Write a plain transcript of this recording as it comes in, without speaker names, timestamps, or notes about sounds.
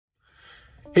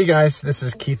Hey guys, this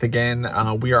is Keith again.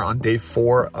 We are on day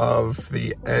 4 of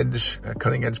the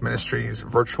Cutting Edge Ministries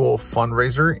virtual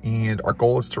fundraiser, and our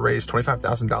goal is to raise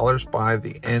 $25,000 by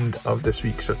the end of this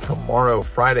week, so tomorrow,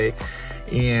 Friday.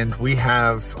 And we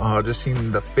have just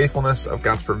seen the faithfulness of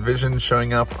God's provision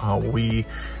showing up. We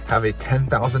have a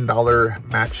 $10,000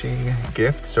 matching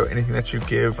gift, so anything that you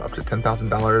give up to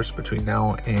 $10,000 between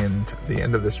now and the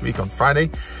end of this week on Friday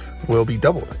will be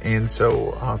doubled. And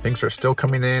so things are still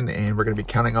coming in, and we're going to be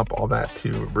counting up all that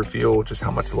to reveal just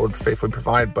how much the Lord faithfully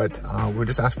provide. But we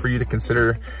just ask for you to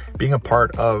consider being a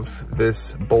part of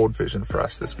this bold vision for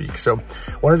us this week. So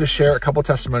I wanted to share a couple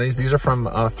testimonies. These are from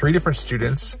 3 different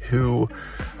students who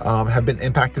have been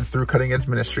impacted through Cutting Edge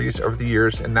Ministries over the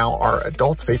years and now are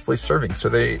adults faithfully serving. So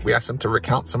we asked them to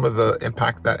recount some of the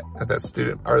impact that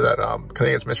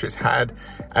Cutting Edge Ministries had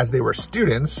as they were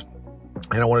students.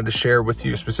 And I wanted to share with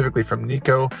you specifically from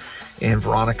Nico and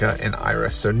Veronica and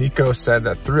Iris. So Nico said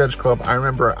that through Edge Club, I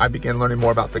remember I began learning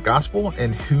more about the gospel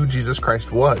and who Jesus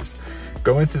Christ was.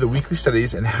 Going through the weekly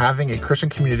studies and having a Christian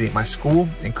community at my school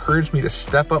encouraged me to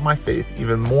step up my faith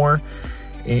even more.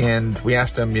 And we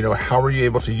asked him, how were you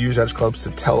able to use Edge Clubs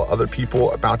to tell other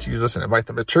people about Jesus and invite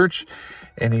them to church?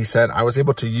 And he said, I was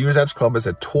able to use Edge Club as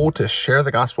a tool to share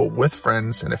the gospel with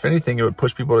friends. And if anything, it would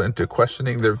push people into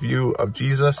questioning their view of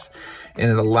Jesus.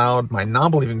 And it allowed my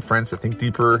non-believing friends to think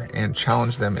deeper and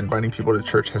challenge them. Inviting people to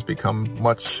church has become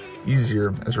much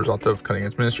easier as a result of Cutting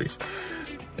Edge Ministries.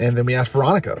 And then we asked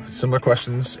Veronica similar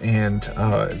questions, and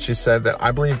she said that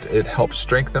I believed it helped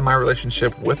strengthen my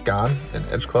relationship with God, and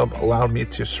Edge Club allowed me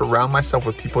to surround myself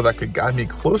with people that could guide me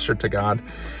closer to God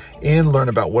and learn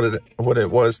about what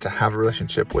it was to have a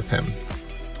relationship with Him.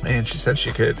 And she said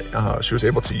she was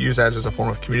able to use Edge as a form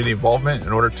of community involvement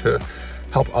in order to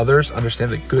help others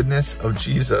understand the goodness of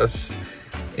Jesus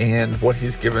and what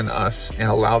He's given us, and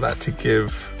allow that to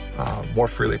give more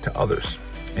freely to others.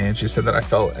 And she said that I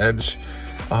felt Edge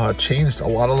changed a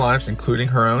lot of lives, including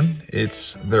her own.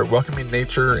 It's their welcoming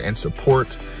nature and support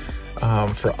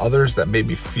for others that made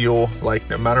me feel like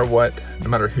no matter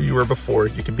who you were before,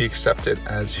 you can be accepted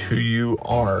as who you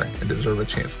are and deserve a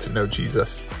chance to know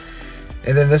Jesus.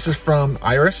 And then this is from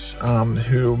Iris,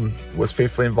 who was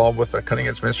faithfully involved with the Cutting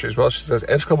Edge Ministry as well. She says,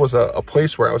 Edge Club was a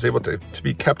place where I was able to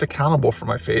be kept accountable for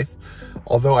my faith.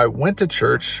 Although I went to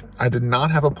church, I did not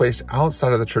have a place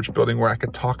outside of the church building where I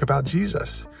could talk about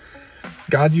Jesus.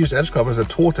 God used Edge Club as a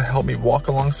tool to help me walk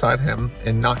alongside Him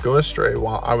and not go astray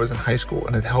while I was in high school,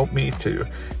 and it helped me to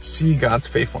see God's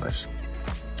faithfulness.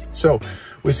 So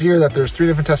we see here that there's 3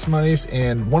 different testimonies,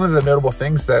 and one of the notable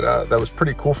things that was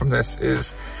pretty cool from this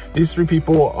is these 3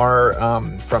 people are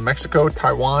from Mexico,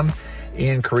 Taiwan,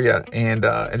 and Korea, and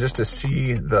just to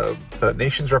see the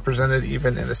nations represented,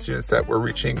 even in the students that we're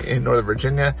reaching in Northern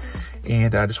Virginia.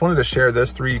 And I just wanted to share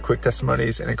those 3 quick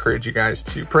testimonies and encourage you guys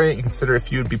to pray and consider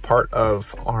if you would be part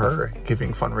of our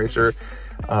giving fundraiser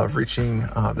of reaching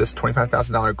this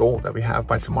 $25,000 goal that we have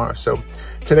by tomorrow. So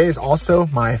today is also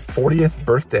my 40th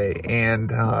birthday,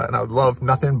 and I would love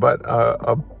nothing but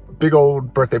a big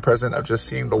old birthday present of just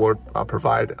seeing the Lord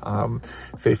provide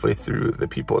faithfully through the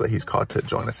people that He's called to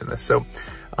join us in this. So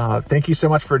thank you so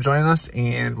much for joining us,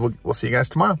 and we'll see you guys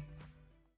tomorrow.